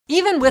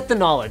Even with the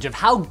knowledge of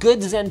how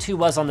good Zen 2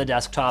 was on the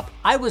desktop,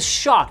 I was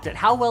shocked at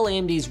how well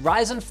AMD's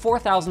Ryzen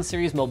 4000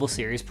 series mobile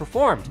series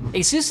performed.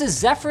 ASUS's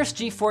Zephyrus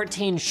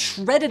G14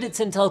 shredded its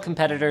Intel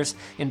competitors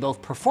in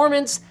both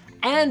performance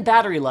and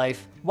battery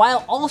life,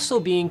 while also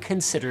being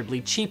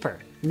considerably cheaper.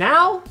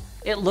 Now,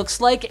 it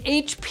looks like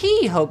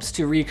HP hopes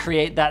to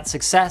recreate that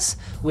success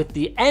with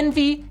the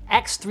Envy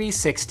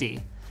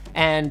x360.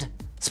 And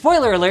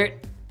spoiler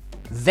alert,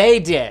 they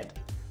did.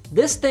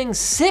 This thing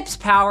sips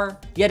power,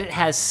 yet it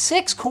has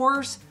 6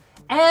 cores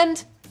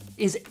and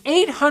is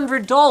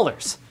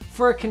 $800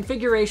 for a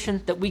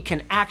configuration that we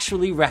can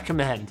actually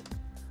recommend.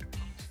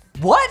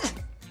 What?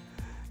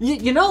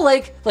 You know,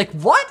 like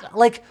what?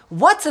 Like,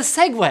 what's a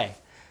segue?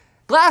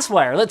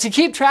 Glasswire lets you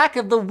keep track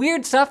of the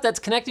weird stuff that's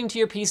connecting to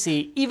your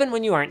PC even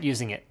when you aren't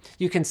using it.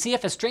 You can see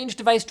if a strange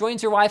device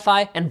joins your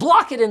Wi-Fi and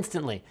block it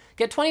instantly.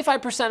 Get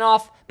 25%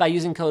 off by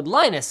using code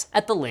Linus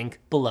at the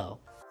link below.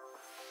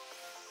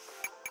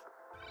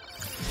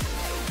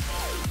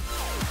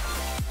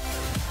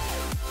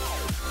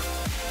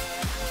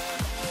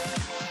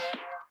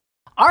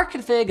 Our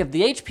config of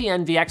the HP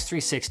Envy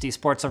x360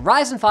 sports a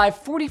Ryzen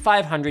 5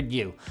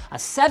 4500U, a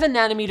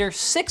 7nm,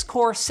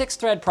 6-core,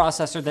 6-thread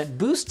processor that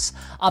boosts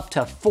up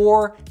to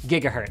 4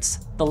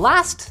 GHz. The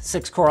last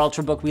 6-core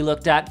Ultrabook we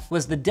looked at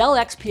was the Dell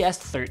XPS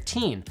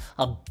 13,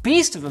 a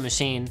beast of a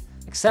machine,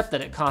 except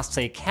that it costs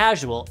a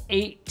casual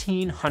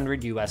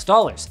 $1,800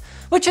 US,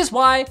 which is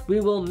why we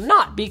will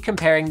not be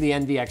comparing the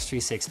Envy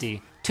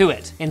x360 to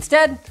it.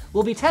 Instead,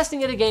 we'll be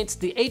testing it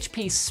against the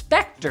HP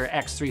Spectre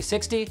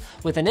x360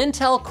 with an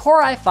Intel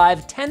Core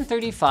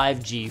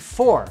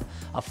i5-1035G4,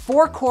 a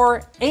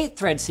 4-core,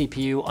 8-thread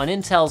CPU on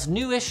Intel's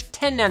newish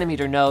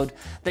 10nm node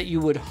that you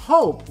would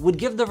hope would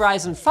give the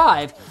Ryzen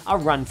 5 a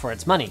run for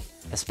its money,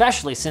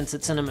 especially since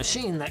it's in a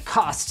machine that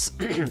costs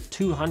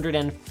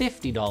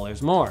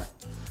 $250 more.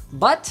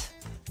 But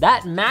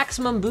that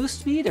maximum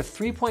boost speed of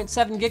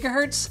 3.7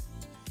 GHz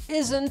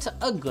isn't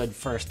a good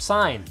first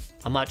sign.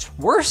 A much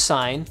worse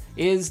sign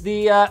is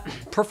the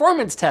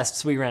performance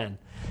tests we ran.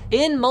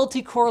 In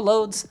multi-core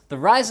loads, the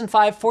Ryzen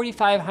 5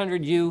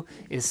 4500U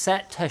is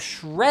set to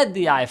shred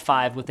the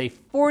i5 with a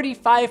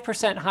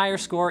 45% higher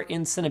score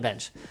in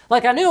Cinebench.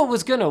 Like, I knew it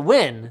was gonna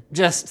win,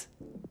 just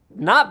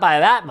not by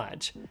that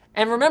much.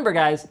 And remember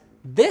guys,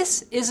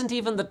 this isn't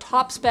even the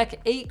top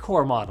spec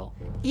 8-core model.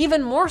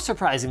 Even more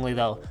surprisingly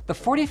though, the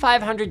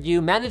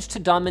 4500U managed to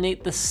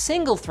dominate the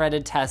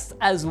single-threaded tests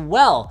as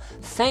well,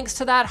 thanks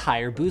to that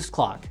higher boost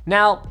clock.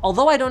 Now,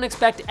 although I don't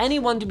expect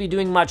anyone to be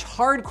doing much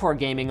hardcore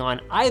gaming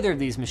on either of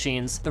these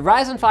machines, the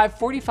Ryzen 5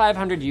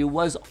 4500U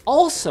was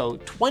also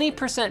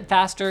 20%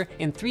 faster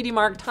in 3D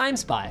Mark Time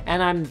Spy,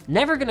 and I'm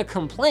never gonna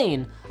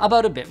complain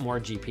about a bit more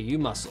GPU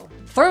muscle.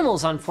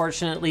 Thermals,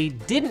 unfortunately,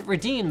 didn't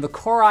redeem the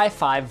Core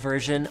i5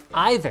 version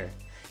either.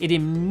 It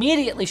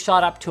immediately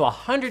shot up to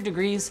 100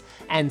 degrees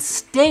and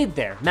stayed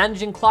there,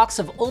 managing clocks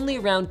of only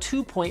around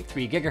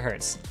 2.3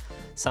 GHz.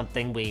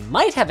 Something we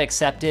might have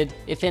accepted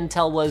if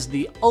Intel was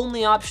the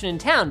only option in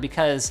town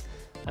because,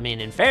 I mean,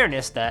 in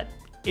fairness, that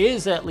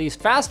is at least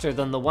faster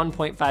than the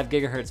 1.5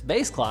 GHz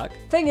base clock.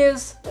 Thing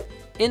is,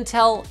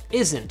 Intel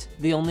isn't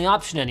the only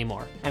option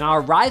anymore, and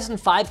our Ryzen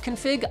 5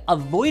 config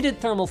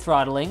avoided thermal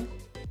throttling,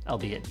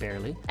 albeit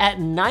barely, at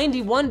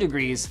 91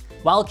 degrees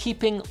while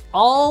keeping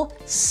all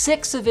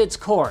 6 of its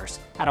cores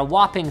at a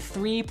whopping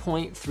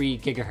 3.3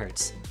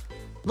 GHz.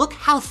 Look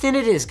how thin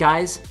it is,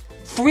 guys.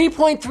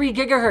 3.3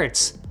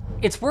 GHz.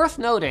 It's worth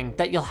noting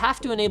that you'll have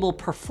to enable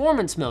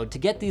performance mode to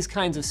get these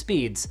kinds of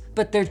speeds,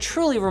 but they're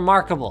truly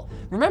remarkable.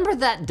 Remember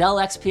that Dell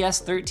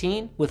XPS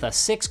 13 with a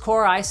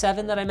 6-core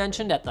i7 that I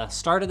mentioned at the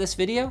start of this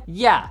video?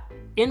 Yeah,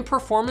 in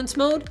performance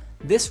mode,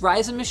 this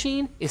Ryzen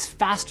machine is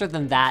faster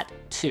than that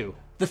too.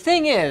 The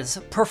thing is,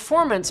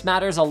 performance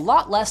matters a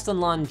lot less than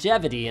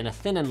longevity in a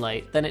thin and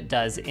light than it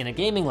does in a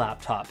gaming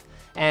laptop.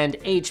 And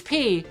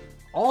HP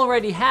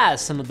already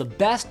has some of the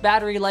best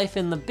battery life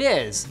in the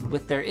biz,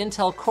 with their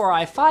Intel Core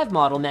i5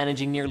 model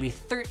managing nearly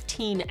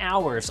 13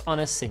 hours on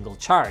a single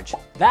charge.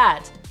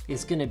 That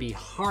is gonna be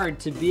hard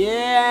to beat,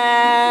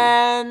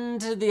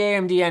 and the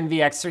AMD Envy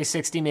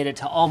x360 made it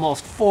to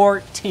almost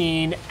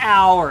 14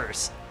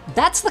 hours.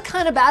 That's the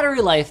kind of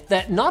battery life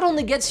that not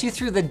only gets you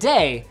through the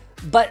day,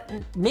 but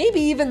maybe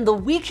even the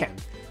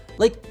weekend.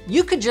 Like,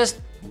 you could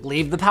just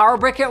leave the power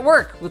brick at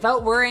work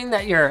without worrying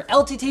that your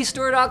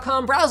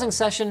lttstore.com browsing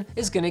session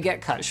is gonna get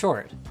cut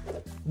short.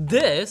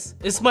 This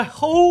is my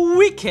whole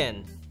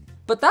weekend.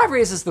 But that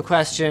raises the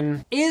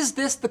question, is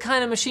this the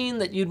kind of machine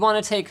that you'd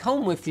wanna take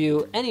home with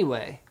you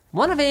anyway?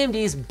 One of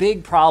AMD's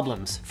big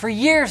problems for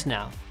years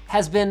now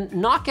has been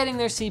not getting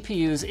their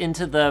CPUs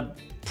into the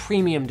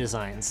premium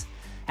designs.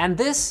 And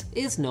this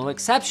is no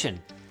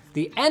exception.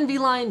 The Envy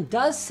line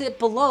does sit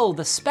below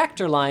the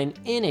Spectre line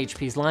in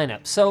HP's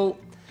lineup. So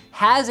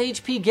has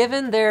HP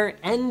given their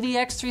Envy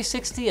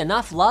x360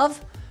 enough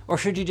love? Or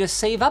should you just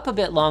save up a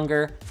bit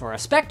longer for a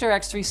Spectre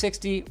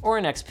x360 or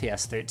an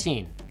XPS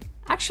 13?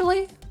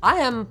 Actually, I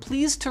am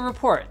pleased to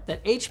report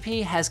that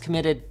HP has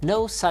committed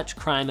no such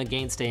crime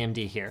against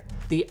AMD here.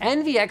 The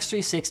Envy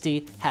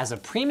x360 has a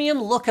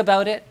premium look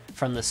about it,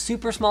 From the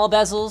super small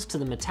bezels to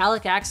the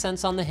metallic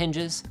accents on the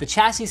hinges, the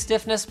chassis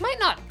stiffness might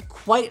not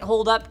quite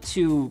hold up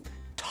to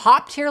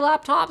top tier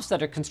laptops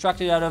that are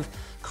constructed out of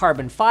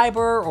carbon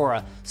fiber or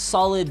a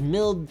solid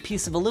milled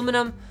piece of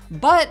aluminum,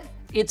 but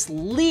it's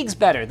leagues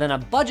better than a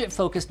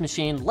budget-focused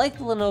machine like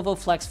the Lenovo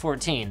Flex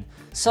 14.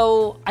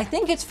 So I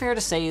think it's fair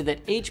to say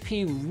that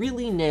HP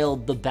really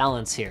nailed the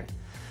balance here.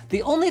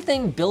 The only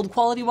thing build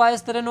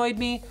quality-wise that annoyed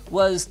me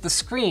was the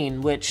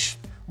screen, which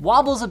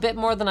wobbles a bit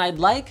more than I'd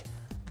like,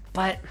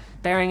 but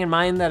bearing in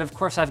mind that of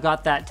course I've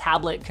got that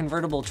tablet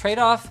convertible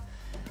trade-off,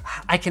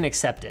 I can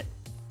accept it.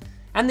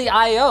 And the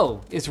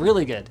I/O is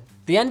really good.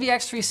 The Envy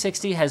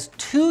x360 has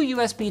 2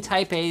 USB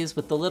Type A's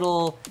with the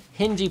little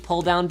hingy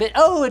pull down bit.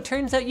 Oh, it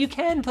turns out you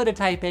can put a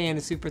Type A in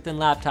a super thin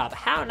laptop.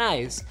 How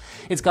nice.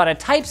 It's got a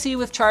Type C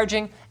with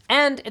charging,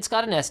 and it's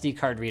got an SD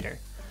card reader.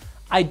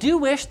 I do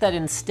wish that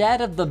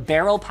instead of the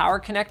barrel power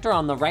connector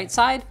on the right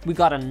side, we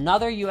got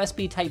another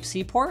USB Type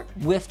C port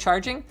with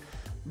charging,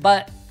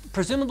 but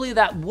presumably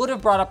that would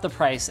have brought up the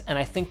price, and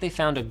I think they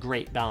found a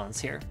great balance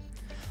here.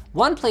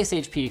 One place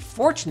HP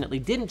fortunately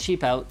didn't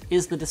cheap out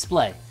is the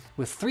display.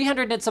 With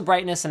 300 nits of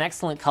brightness and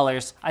excellent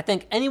colors, I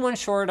think anyone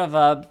short of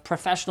a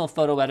professional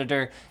photo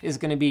editor is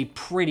gonna be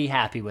pretty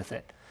happy with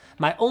it.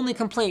 My only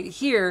complaint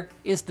here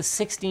is the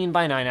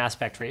 16:9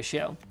 aspect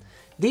ratio.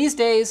 These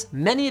days,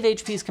 many of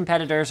HP's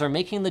competitors are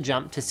making the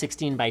jump to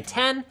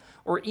 16:10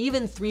 or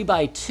even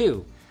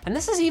 3:2. And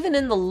this is even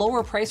in the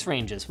lower price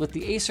ranges, with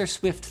the Acer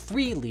Swift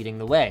 3 leading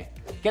the way.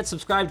 Get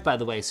subscribed, by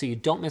the way, so you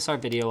don't miss our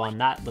video on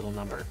that little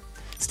number.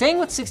 Staying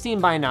with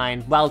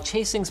 16:9 while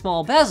chasing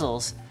small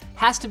bezels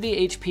has to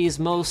be HP's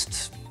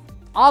most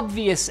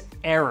obvious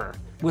error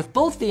with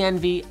both the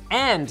Envy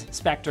and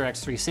Spectre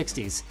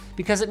x360s,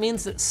 because it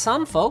means that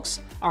some folks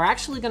are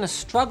actually gonna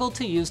struggle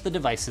to use the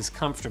devices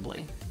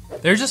comfortably.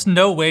 There's just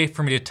no way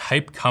for me to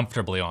type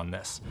comfortably on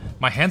this.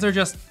 My hands are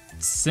just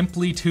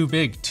simply too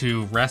big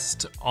to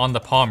rest on the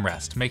palm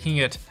rest, making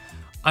it,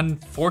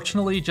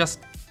 unfortunately, just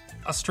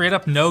a straight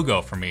up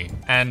no-go for me.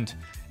 And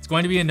it's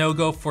going to be a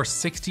no-go for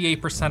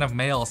 68% of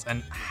males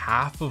and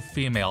half of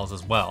females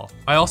as well.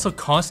 I also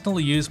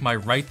constantly use my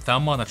right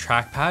thumb on the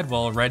trackpad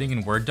while writing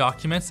in Word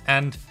documents,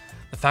 and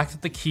the fact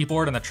that the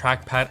keyboard and the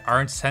trackpad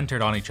aren't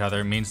centered on each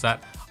other means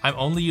that I'm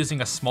only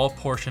using a small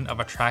portion of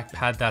a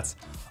trackpad that's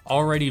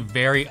already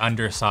very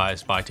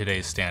undersized by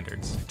today's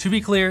standards. To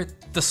be clear,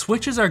 the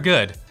switches are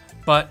good,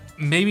 but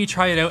maybe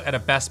try it out at a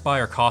Best Buy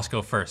or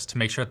Costco first to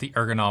make sure that the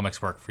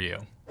ergonomics work for you.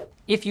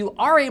 If you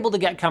are able to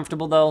get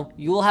comfortable though,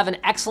 you will have an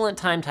excellent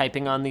time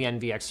typing on the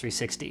Envy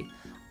x360.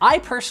 I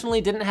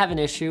personally didn't have an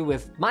issue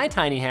with my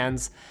tiny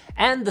hands,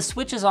 and the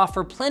switches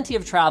offer plenty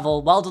of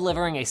travel while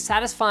delivering a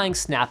satisfying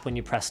snap when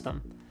you press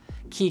them.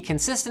 Key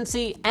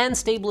consistency and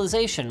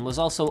stabilization was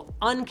also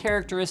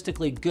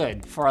uncharacteristically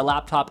good for a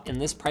laptop in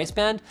this price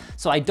band,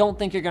 so I don't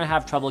think you're gonna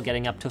have trouble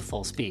getting up to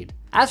full speed.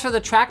 As for the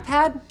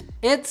trackpad,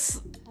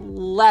 it's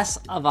less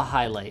of a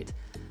highlight.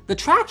 The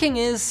tracking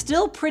is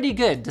still pretty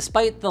good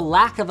despite the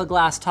lack of a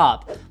glass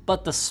top,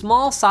 but the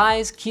small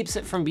size keeps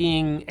it from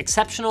being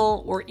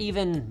exceptional or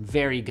even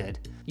very good.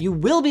 You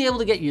will be able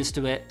to get used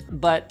to it,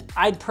 but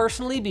I'd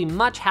personally be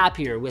much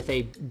happier with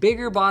a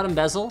bigger bottom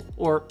bezel,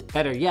 or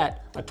better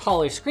yet, a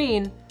taller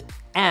screen,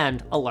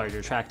 and a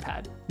larger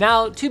trackpad.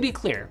 Now, to be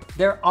clear,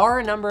 there are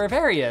a number of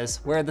areas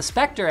where the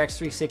Spectre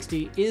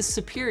x360 is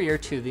superior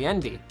to the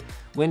Envy.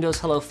 Windows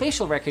Hello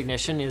facial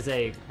recognition is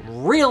a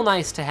real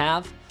nice to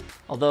have,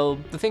 although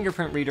the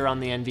fingerprint reader on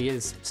the Envy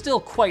is still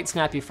quite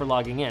snappy for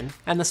logging in.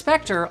 And the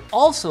Spectre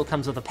also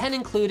comes with a pen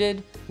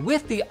included,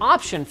 with the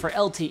option for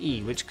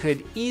LTE, which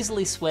could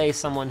easily sway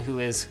someone who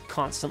is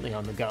constantly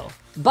on the go.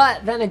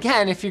 But then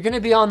again, if you're gonna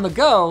be on the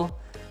go,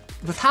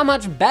 with how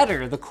much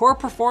better the core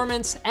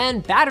performance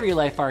and battery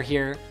life are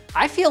here,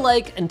 I feel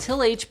like until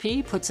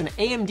HP puts an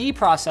AMD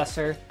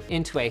processor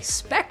into a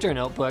Spectre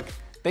notebook,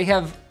 they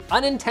have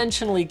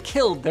unintentionally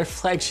killed their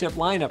flagship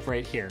lineup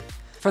right here.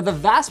 For the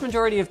vast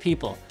majority of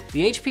people,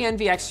 the HP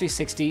Envy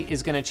x360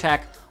 is gonna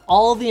check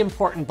all the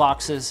important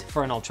boxes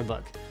for an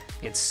Ultrabook.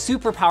 It's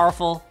super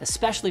powerful,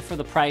 especially for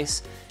the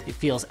price. It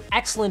feels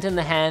excellent in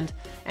the hand,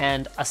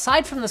 and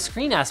aside from the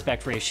screen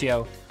aspect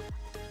ratio,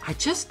 I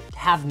just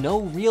have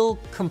no real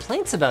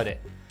complaints about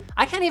it.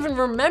 I can't even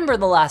remember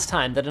the last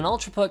time that an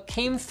Ultrabook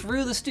came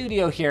through the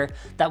studio here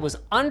that was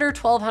under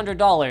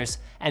 $1,200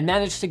 and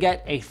managed to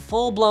get a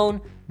full-blown,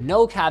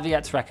 no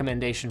caveats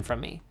recommendation from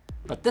me.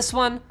 But this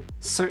one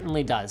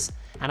certainly does.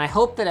 And I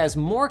hope that as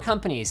more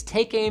companies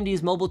take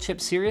AMD's mobile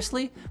chip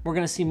seriously, we're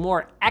gonna see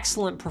more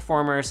excellent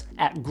performers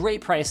at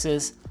great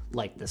prices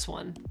like this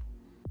one.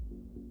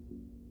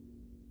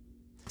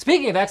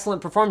 Speaking of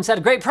excellent performance at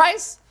a great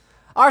price,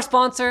 our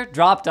sponsor,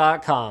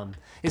 Drop.com,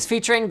 is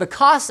featuring the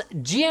COS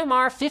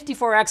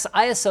GMR54X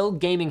ISO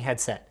gaming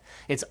headset.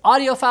 It's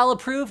audiophile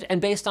approved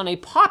and based on a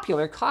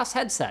popular COS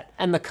headset,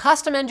 and the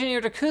custom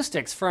engineered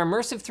acoustics for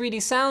immersive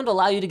 3D sound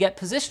allow you to get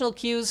positional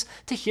cues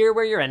to hear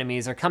where your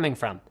enemies are coming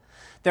from.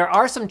 There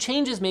are some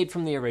changes made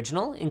from the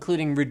original,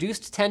 including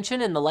reduced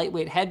tension in the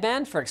lightweight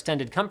headband for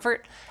extended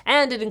comfort,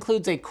 and it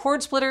includes a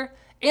cord splitter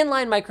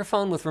inline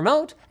microphone with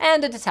remote,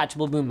 and a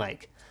detachable boom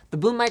mic. The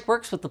boom mic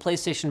works with the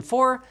PlayStation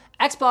 4,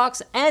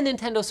 Xbox, and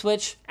Nintendo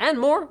Switch, and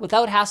more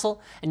without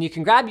hassle, and you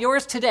can grab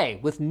yours today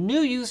with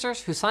new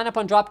users who sign up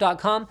on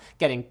drop.com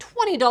getting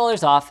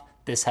 $20 off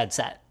this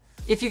headset.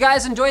 If you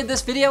guys enjoyed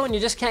this video and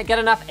you just can't get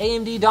enough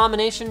AMD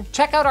domination,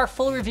 check out our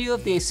full review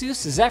of the Asus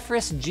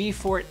Zephyrus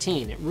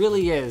G14. It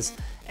really is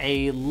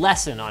a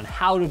lesson on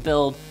how to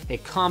build a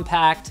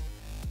compact,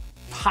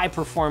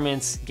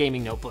 high-performance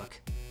gaming notebook.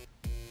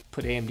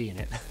 Put AMD in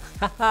it.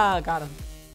 Haha, got him.